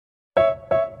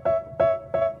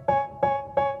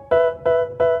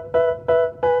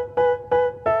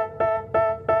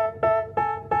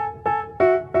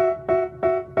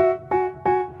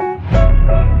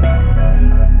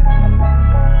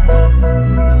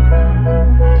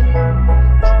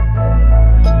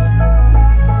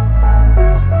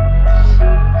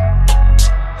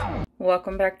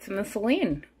welcome back to Miss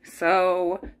Aline.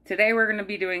 So today we're going to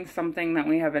be doing something that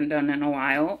we haven't done in a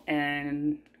while,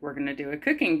 and we're going to do a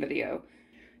cooking video.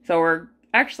 So we're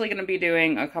actually going to be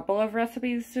doing a couple of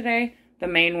recipes today. The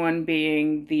main one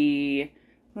being the,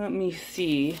 let me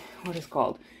see what it's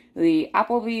called, the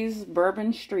Applebee's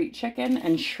Bourbon Street Chicken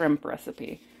and Shrimp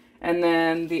recipe. And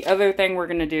then the other thing we're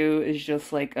going to do is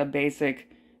just like a basic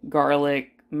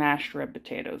garlic mashed red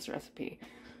potatoes recipe.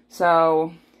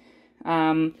 So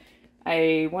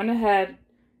I went ahead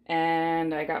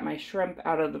and I got my shrimp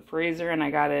out of the freezer and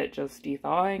I got it just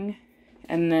de-thawing.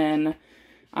 And then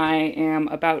I am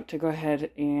about to go ahead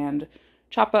and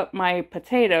chop up my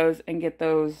potatoes and get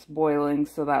those boiling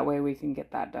so that way we can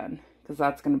get that done. Because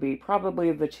that's going to be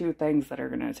probably the two things that are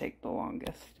going to take the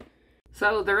longest.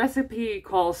 So the recipe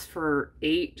calls for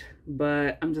 8,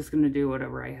 but I'm just going to do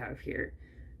whatever I have here,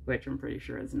 which I'm pretty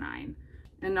sure is 9.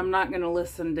 And I'm not going to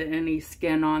listen to any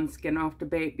skin on, skin off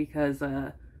debate because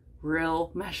real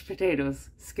mashed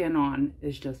potatoes, skin on,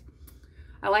 is just,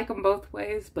 I like them both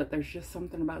ways, but there's just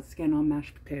something about skin on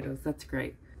mashed potatoes. That's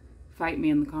great. Fight me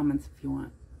in the comments if you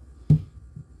want.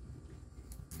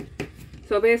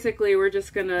 So basically we're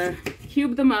just going to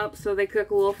cube them up so they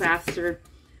cook a little faster,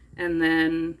 and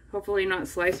then hopefully not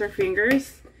slice our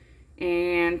fingers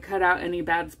and cut out any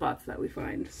bad spots that we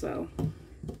find. So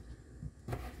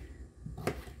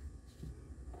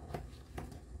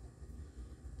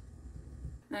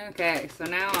okay, so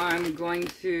now I'm going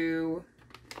to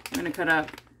cut up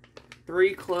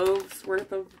 3 cloves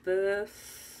worth of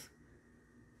this.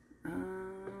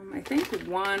 I think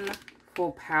 1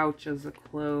 full pouch is a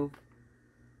clove.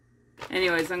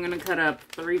 Anyways, I'm going to cut up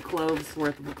 3 cloves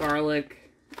worth of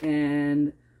garlic,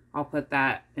 and I'll put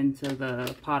that into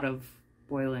the pot of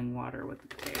boiling water with the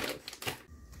potatoes.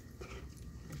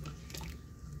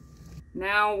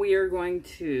 Now we are going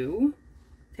to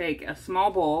take a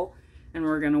small bowl and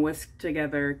we're going to whisk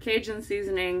together Cajun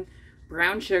seasoning,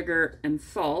 brown sugar, and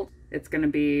salt. It's going to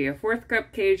be a 1/4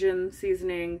 cup Cajun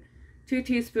seasoning, 2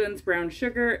 teaspoons brown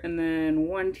sugar, and then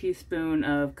 1 teaspoon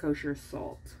of kosher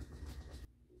salt.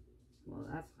 Well,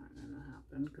 that's not going to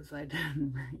happen because I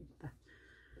didn't write that.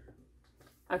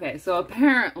 Okay, so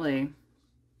apparently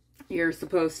you're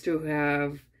supposed to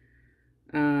have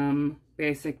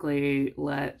basically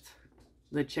let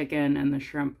the chicken and the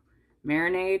shrimp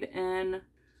marinate in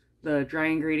the dry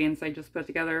ingredients I just put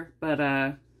together. But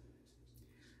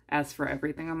as for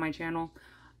everything on my channel,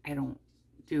 I don't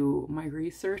do my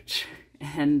research,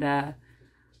 and I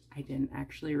didn't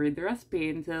actually read the recipe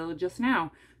until just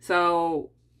now.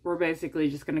 So we're basically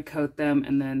just going to coat them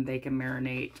and then they can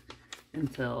marinate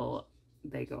until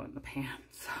they go in the pan.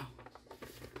 So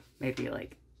maybe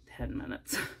like 10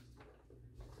 minutes.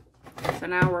 So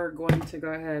now we're going to go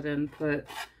ahead and put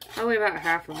probably about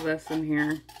half of this in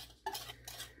here.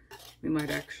 We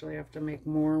might actually have to make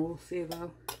more, we'll see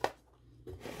though.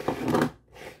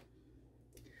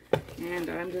 And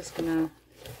I'm just gonna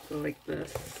go like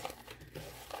this.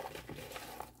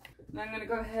 Then I'm gonna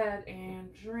go ahead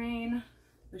and drain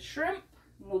the shrimp.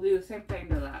 We'll do the same thing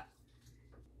to that.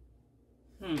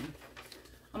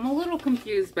 I'm a little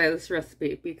confused by this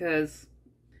recipe because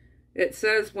it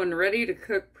says when ready to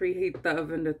cook, preheat the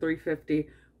oven to 350.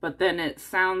 But then it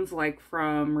sounds like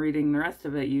from reading the rest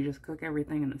of it, you just cook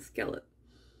everything in a skillet.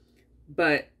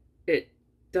 But it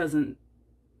doesn't,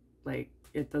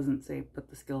 it doesn't say put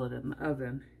the skillet in the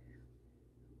oven.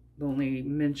 The only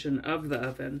mention of the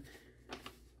oven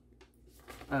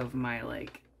of my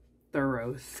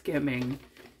thorough skimming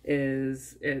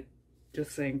is it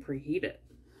just saying preheat it.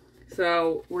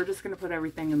 So we're just going to put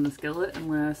everything in the skillet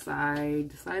unless I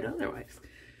decide otherwise.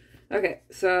 Okay,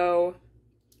 so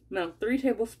melt 3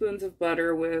 tablespoons of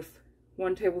butter with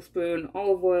 1 tablespoon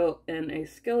olive oil in a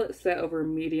skillet set over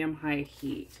medium-high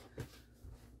heat.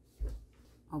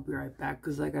 I'll be right back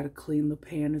because I gotta clean the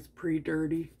pan. It's pretty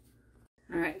dirty.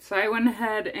 Alright, so I went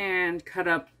ahead and cut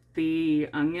up the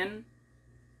onion.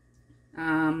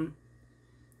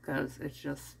 Because it's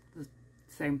just the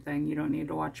same thing. You don't need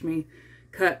to watch me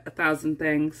cut 1,000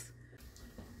 things.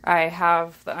 I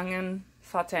have the onion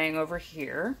sauteing over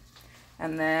here.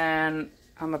 And then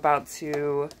I'm about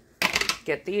to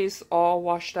get these all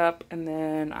washed up, and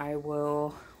then I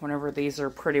will, whenever these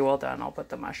are pretty well done, I'll put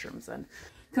the mushrooms in.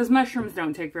 Because mushrooms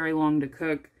don't take very long to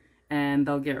cook, and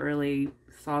they'll get really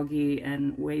soggy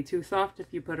and way too soft if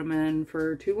you put them in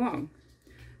for too long.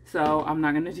 So I'm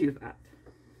not going to do that.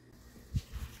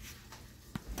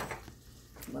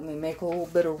 Let me make a little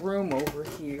bit of room over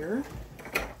here.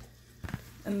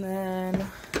 And then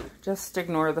just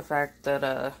ignore the fact that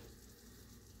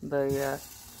that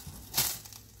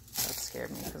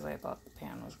scared me because I thought the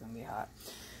pan was going to be hot.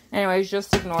 Anyways,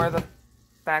 just ignore the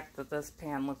fact that this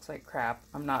pan looks like crap.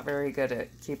 I'm not very good at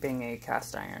keeping a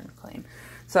cast iron clean.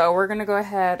 So we're going to go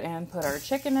ahead and put our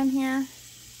chicken in here.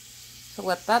 So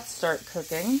let that start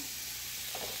cooking.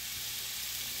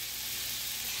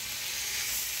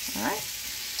 Alright.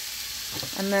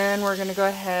 And then we're going to go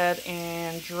ahead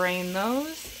and drain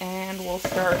those, and we'll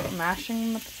start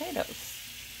mashing the potatoes.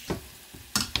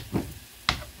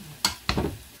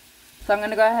 So I'm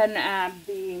going to go ahead and add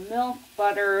the milk,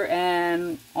 butter,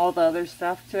 and all the other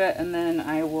stuff to it, and then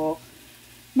I will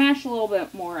mash a little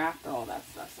bit more after all that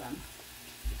stuff's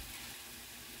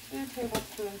in. 2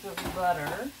 tablespoons of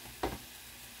butter.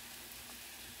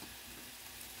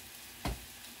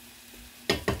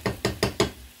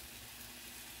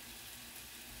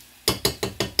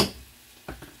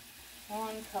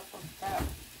 One cup of fat.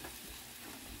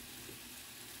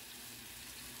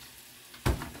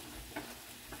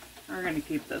 We're going to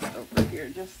keep this over here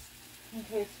just in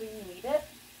case we need it.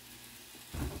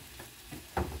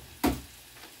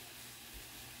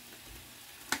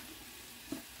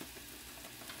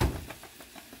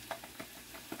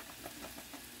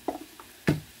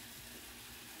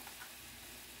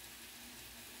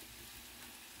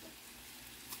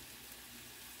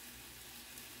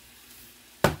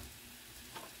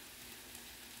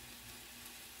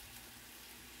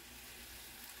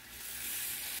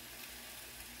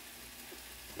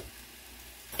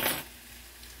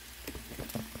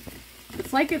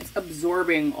 It's like it's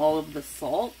absorbing all of the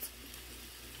salt,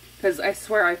 because I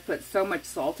swear I've put so much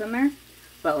salt in there,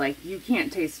 but like you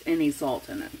can't taste any salt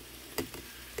in it.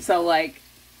 So like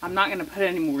I'm not going to put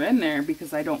any more in there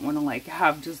because I don't want to like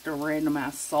have just a random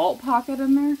ass salt pocket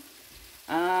in there.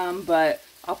 But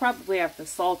I'll probably have to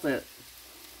salt it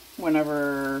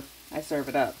whenever I serve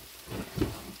it up.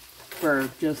 For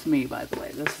just me, by the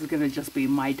way. This is going to just be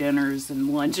my dinners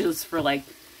and lunches for like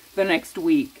the next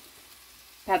week.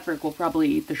 Patrick will probably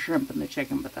eat the shrimp and the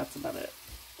chicken, but that's about it.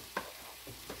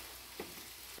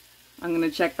 I'm going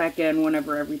to check back in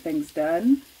whenever everything's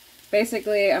done.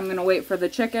 Basically, I'm going to wait for the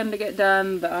chicken to get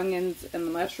done, the onions and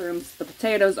the mushrooms. The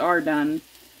potatoes are done.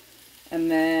 And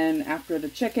then after the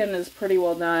chicken is pretty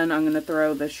well done, I'm going to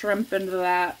throw the shrimp into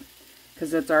that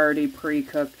because it's already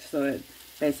pre-cooked, so it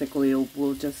basically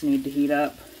will just need to heat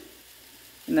up.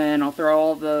 And then I'll throw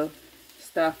all the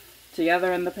stuff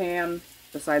together in the pan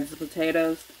besides the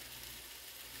potatoes.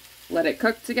 Let it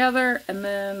cook together, and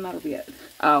then that'll be it.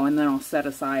 Oh, and then I'll set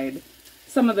aside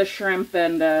some of the shrimp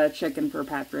and chicken for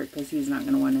Patrick because he's not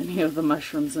going to want any of the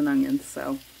mushrooms and onions.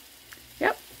 So,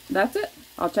 yep, that's it.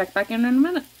 I'll check back in a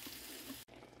minute.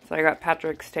 So I got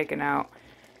Patrick's taken out,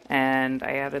 and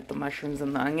I added the mushrooms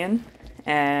and the onion.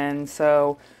 And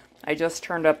so I just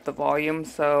turned up the volume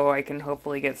so I can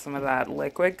hopefully get some of that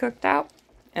liquid cooked out.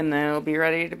 And then it'll be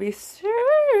ready to be served.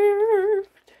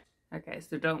 Okay,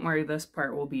 so don't worry, this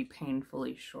part will be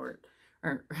painfully short.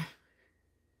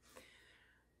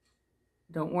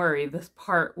 Don't worry, this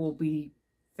part will be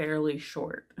fairly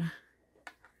short.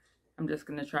 I'm just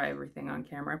going to try everything on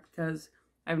camera because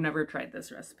I've never tried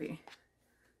this recipe.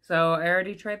 So I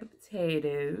already tried the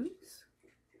potatoes.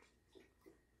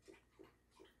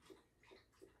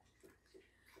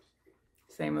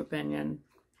 Same opinion.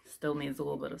 Still needs a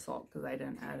little bit of salt because I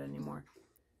didn't add any more.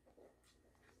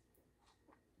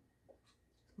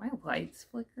 My light's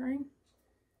flickering.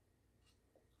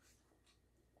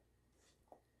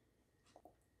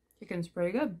 Chicken's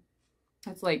pretty good.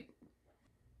 It's like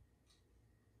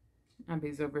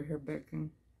Abby's over here baking.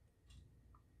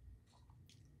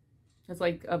 It's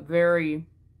like a very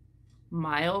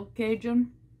mild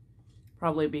Cajun.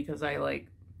 Probably because I like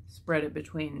spread it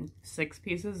between 6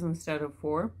 pieces instead of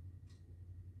 4.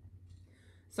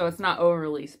 So it's not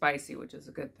overly spicy, which is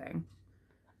a good thing.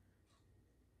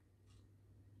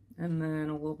 And then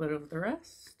a little bit of the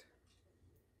rest.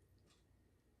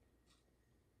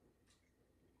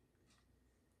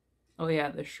 Oh yeah,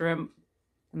 the shrimp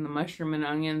and the mushroom and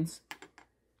onions.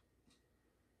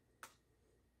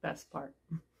 Best part.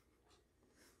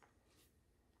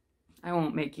 I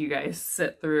won't make you guys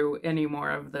sit through any more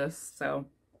of this, so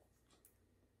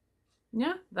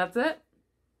yeah, that's it.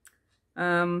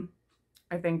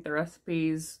 I think the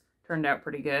recipes turned out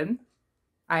pretty good.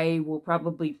 I will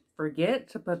probably forget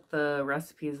to put the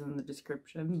recipes in the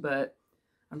description, but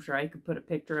I'm sure I could put a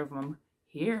picture of them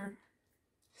here.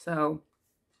 So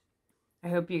I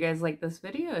hope you guys liked this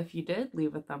video. If you did,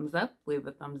 leave a thumbs up, leave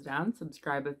a thumbs down,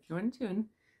 subscribe if you want to, and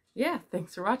yeah,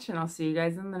 thanks for watching. I'll see you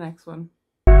guys in the next one.